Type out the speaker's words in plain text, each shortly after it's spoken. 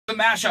The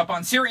mashup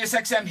on Sirius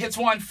XM Hits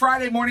 1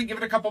 Friday morning. Give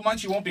it a couple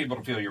months, you won't be able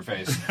to feel your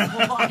face.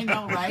 Well, I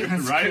know, right?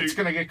 Right. It's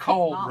gonna get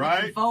cold, Not right?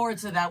 looking forward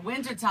to that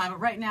winter time, but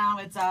right now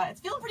it's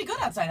feeling pretty good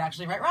outside,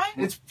 actually, right, Ryan?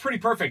 It's pretty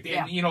perfect.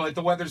 Yeah. And, you know,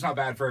 the weather's not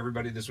bad for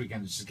everybody this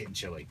weekend. It's just getting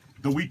chilly.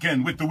 The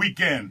weekend with the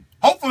weekend.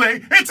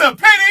 Hopefully, it's a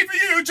payday for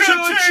you,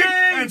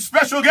 Cha-ching! And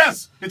special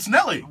guest, it's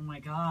Nelly. Oh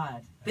my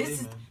God,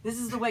 this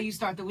is the way you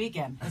start the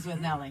weekend. Is with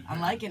Nelly.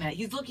 I'm liking it.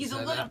 He's looking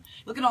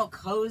all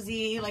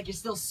cozy, like you're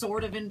still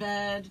sort of in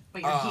bed,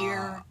 but you're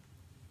here.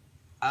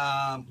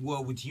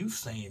 Well, with you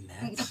saying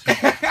that,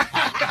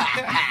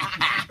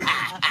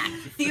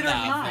 Theater of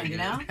mind, you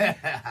know.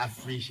 I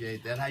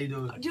appreciate that. How you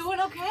doing? Doing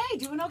okay.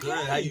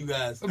 Good. How you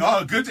guys?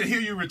 Oh, good to hear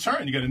you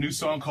return. You got a new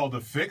song called The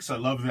Fix. I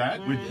love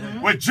that.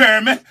 With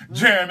Jeremy.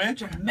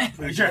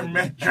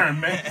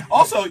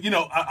 Also, you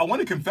know, I want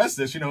to confess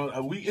this. You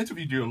know, we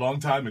interviewed you a long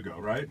time ago,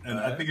 right? And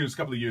I think it was a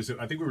couple of years ago.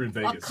 I think we were in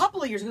Vegas. A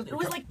couple of years ago. It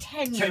was like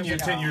 10 years ago.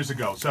 10 years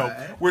ago. So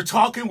we're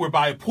talking. We're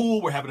by a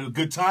pool. We're having a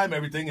good time,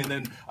 everything. And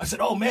then I said,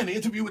 oh, man, the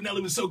interview with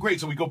Nelly was so great.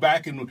 So we go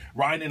back, and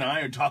Ryan and I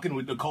are talking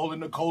with Nicole,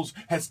 and Nicole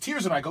has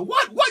tears, and I go,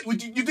 what?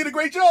 You did a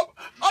great job.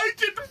 I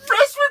did the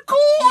press record.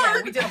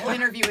 Yeah, we did a whole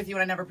interview with you,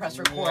 and I never pressed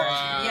record.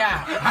 Wow.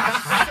 Yeah.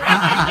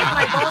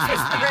 My boss was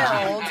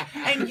thrilled,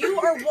 and you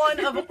are one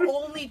of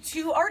only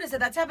 2 artists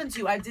that's happened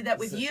to. I did that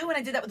with you, and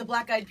I did that with the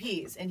Black Eyed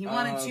Peas, and he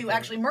wanted to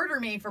actually murder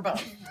me for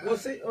both. Well,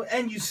 see,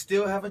 and you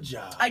still have a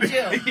job. I do.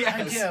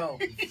 Yes. I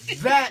do.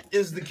 That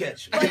is the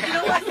catch. But you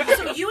know what?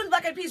 So you and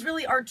Black Eyed Peas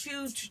really are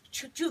two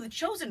of the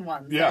chosen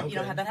ones. Yeah. That, you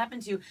know, had that happen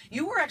to you.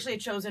 You were actually a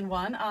chosen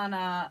one on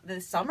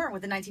the summer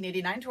with the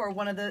 1989 tour.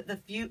 One of the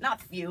few,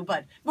 not few,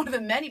 but one of the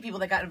many people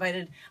that got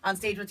invited on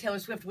stage with Taylor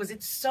Swift. Was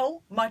it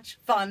so much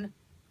fun?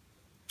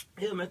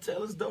 Yeah, man,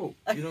 Taylor's dope.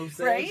 You know what I'm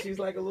saying? Right? She's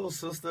like a little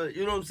sister.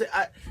 You know what I'm saying?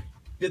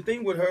 The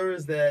thing with her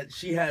is that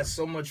she has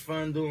so much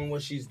fun doing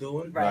what she's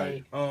doing.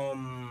 Right.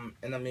 And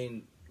I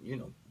mean, you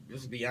know,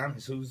 just to be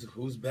honest,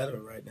 who's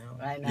better right now?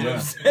 I know. You know what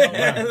I'm saying?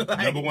 Yeah. Like,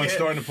 Number one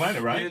star on the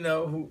planet, right? You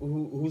know,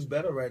 who's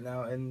better right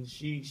now? And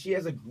she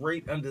has a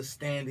great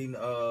understanding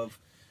of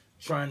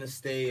trying to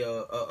stay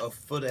a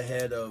foot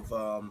ahead of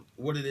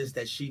what it is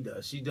that she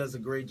does. She does a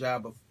great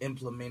job of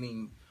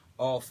implementing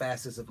all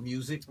facets of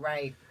music.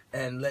 Right.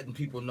 And letting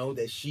people know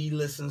that she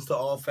listens to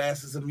all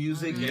facets of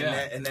music,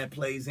 and that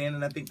plays in,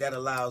 and I think that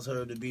allows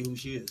her to be who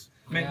she is.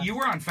 Man, you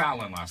were on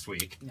Fallon last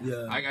week.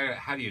 Yeah.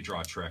 How do you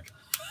draw a trick?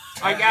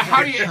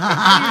 How do you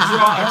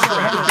draw a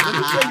trick? Let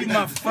me tell you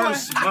my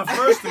first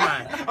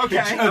line.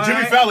 Okay.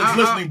 Jimmy Fallon's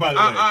listening, by the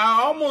way.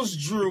 I almost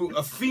drew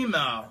a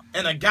female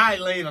and a guy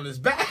laying on his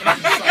back. And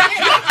I'm just like,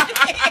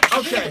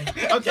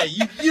 okay,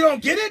 you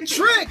don't get it?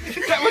 Trick.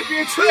 That would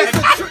be a trick.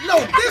 No,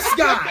 this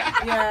guy.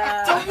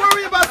 Yeah. Don't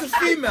worry about the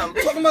female. I'm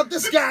talking about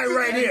this guy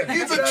right here.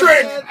 He's a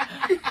trick.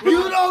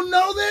 You don't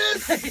know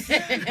this?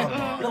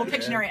 Little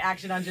Pictionary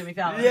action on Jimmy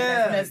Fallon. Yeah. You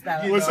guys missed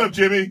that. What's up,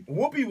 Jimmy?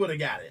 Whoopi would have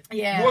got it.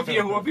 Yeah.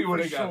 Whoopi would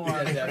have got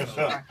Sure. it. Yeah,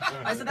 Sure. All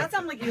right, so that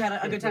sounded like you had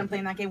a good time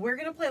playing that game. We're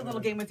going to play a little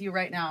game with you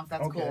right now, if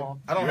that's cool.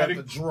 I don't You have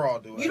ready? to draw,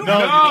 do I? You don't No,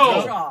 have to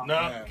no. draw.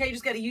 No. Okay, you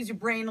just got to use your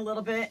brain a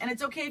little bit. And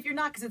it's okay if you're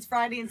not, because it's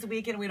Friday and it's the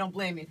weekend, and we don't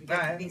blame you if you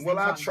get these Well,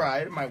 things I'll wrong. try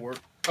it. It might work.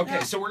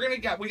 Okay, so we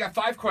got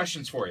 5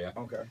 questions for you.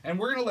 Okay. And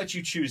we're gonna let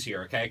you choose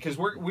here, okay? Because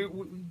we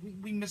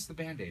missed the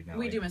Band-Aid now.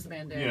 We do miss the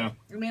Band-Aid. Yeah.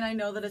 I mean, I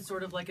know that it's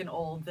sort of like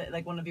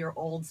like one of your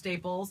old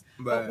staples,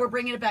 but But- we're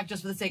bringing it back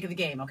just for the sake of the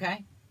game,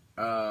 okay?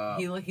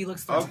 He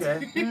looks thrilled. Okay.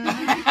 Just for a few minutes,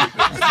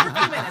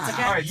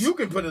 okay? All right, You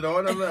can put it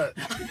on.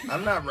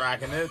 I'm not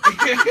rocking it.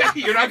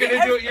 You're not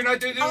gonna do it. You're not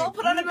doing it. I'll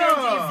put on a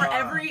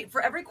Band-Aid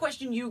for every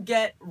question you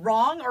get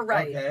wrong or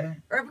right. Okay.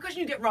 Or every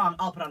question you get wrong,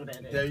 I'll put on a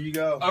Band-Aid. There you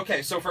go.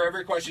 Okay, so for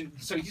every question,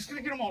 so he's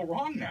gonna get them all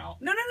wrong now.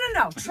 No.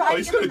 Try Oh, to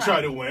he's get going them to try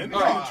right. to win.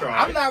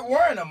 I'm not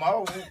wearing them.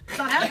 It's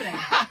not happening.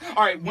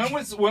 All right, when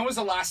was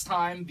the last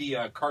time the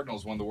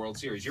Cardinals won the World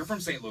Series? You're from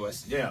St.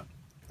 Louis. Yeah.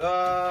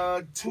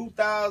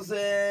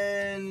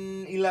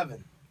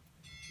 2011.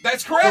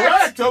 That's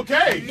correct.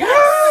 Okay.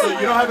 Yes. So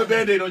you don't have a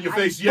Band-Aid on your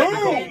face yet,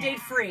 Nicole. Band-Aid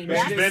free. She's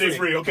Next. Band-Aid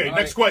free. Okay, All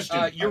next right,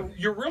 question.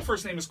 Your real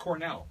first name is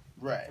Cornell,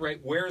 Right.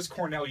 right? Where is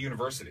Cornell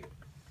University?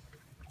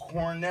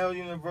 Cornell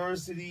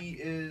University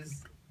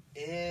is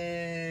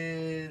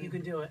in You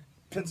can do it.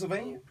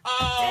 Pennsylvania.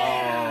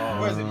 Oh.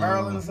 Where is it?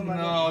 Maryland or something?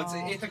 No, like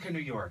it's Ithaca, New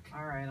York.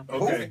 All right.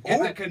 Okay.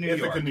 Ithaca, New York.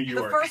 Ithaca, New The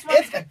York. first one's,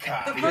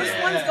 Ithaca. the first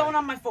one's going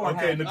on my forehead.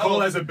 Okay,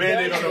 Nicole has a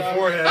Band-Aid on her Yeah.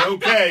 forehead.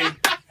 Okay.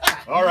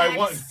 All right,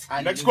 Next.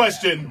 next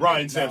question,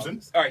 Ryan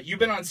Sampson. All right, you've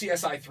been on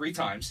CSI 3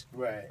 times,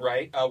 Right.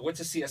 right? What's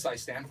a CSI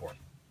stand for?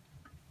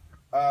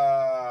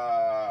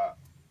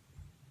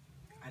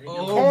 I didn't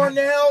know.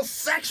 Cornell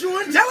Sexual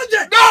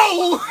Intelligence.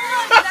 No!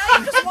 Now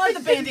you just want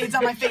the Band-Aids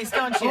on my face,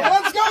 don't you? Well,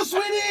 let's go,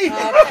 sweetie.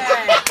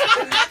 Okay.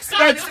 The next one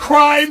That's is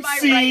crime my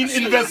scene right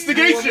cheek.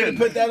 investigation.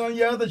 Put that on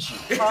your other cheek.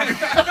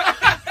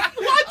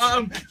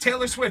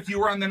 Taylor Swift, you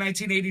were on the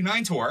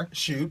 1989 tour.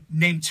 Shoot.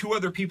 Name 2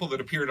 other people that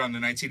appeared on the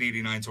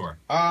 1989 tour.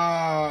 Come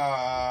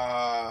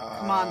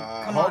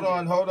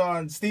on. Hold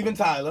on. Steven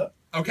Tyler.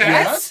 Okay.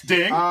 Yes.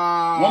 Ding.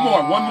 One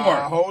more.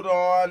 Hold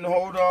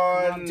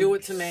on. Do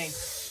it to me.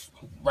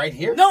 Right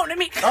here? No, let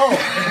me. Oh.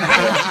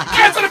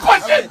 Answer the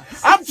question.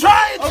 I'm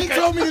trying. She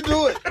told me to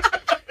do it.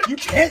 You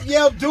can't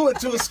yell "do it"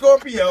 to a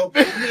Scorpio.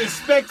 You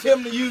expect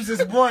him to use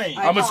his brain.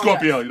 I'm a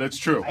Scorpio. That's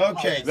true.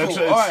 Okay, That's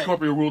cool. All right.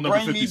 Scorpio rule number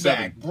Bring me 57.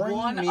 back. Bring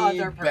One me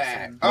other back.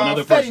 person. One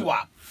other Fetty person.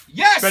 Wap.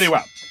 Yes. Fetty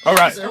Wap. All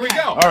right. There we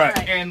go. All right.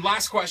 And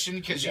last question,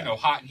 because you know,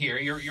 hot in here.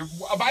 You're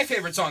my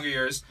favorite song of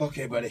yours.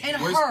 Okay, buddy.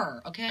 And Where's-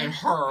 her, okay? And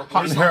her. Hot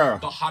Where's in her.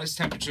 the hottest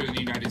temperature in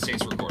the United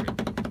States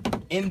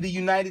recorded In the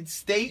United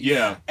States?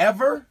 Yeah.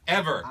 Ever?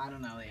 ever? I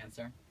don't know the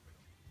answer.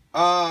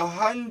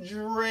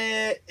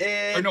 100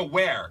 and... Or no,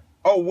 where?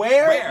 Oh,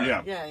 where? Where?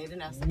 Yeah. Yeah, you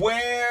didn't ask.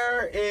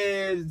 Where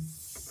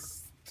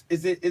is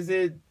it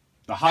The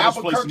hottest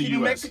Albuquerque, place in the New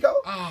U.S. Mexico?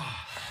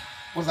 Ah,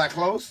 Was I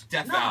close?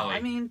 Death No, Valley.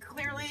 I mean,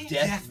 clearly.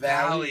 Death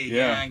Valley.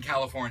 Yeah, Yeah. in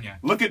California.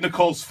 Look at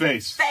Nicole's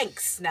face.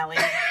 Thanks, Nelly.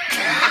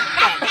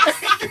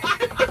 Thanks.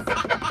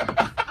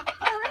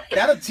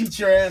 That'll teach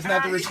your ass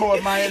not to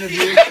record my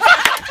interview.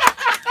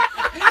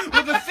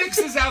 Well, the fix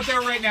is out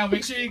there right now.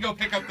 Make sure you go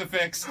pick up the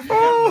fix.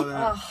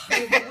 Oh,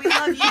 we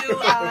love you.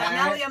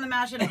 Nelly on the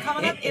mashup.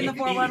 Coming up in the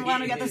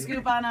 411, we got the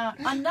scoop on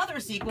another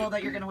sequel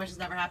that you're going to wish has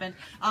never happened.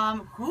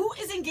 Who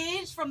is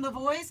engaged from The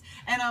Voice,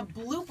 and a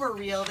blooper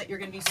reel that you're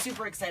going to be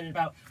super excited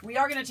about. We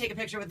are going to take a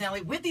picture with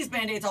Nelly with these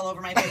Band-Aids all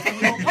over my face, and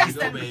we will post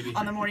them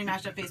on the Morning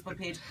Mashup Facebook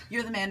page.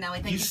 You're the man, Nelly.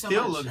 Thank you so much. You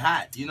still look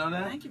hot. You know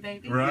that? Thank you,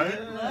 baby. Right?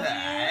 Love you.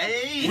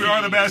 Hey. We're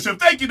on the mashup.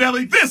 Thank you,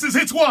 Nelly. This is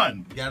Hits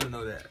 1. Gotta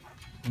know that.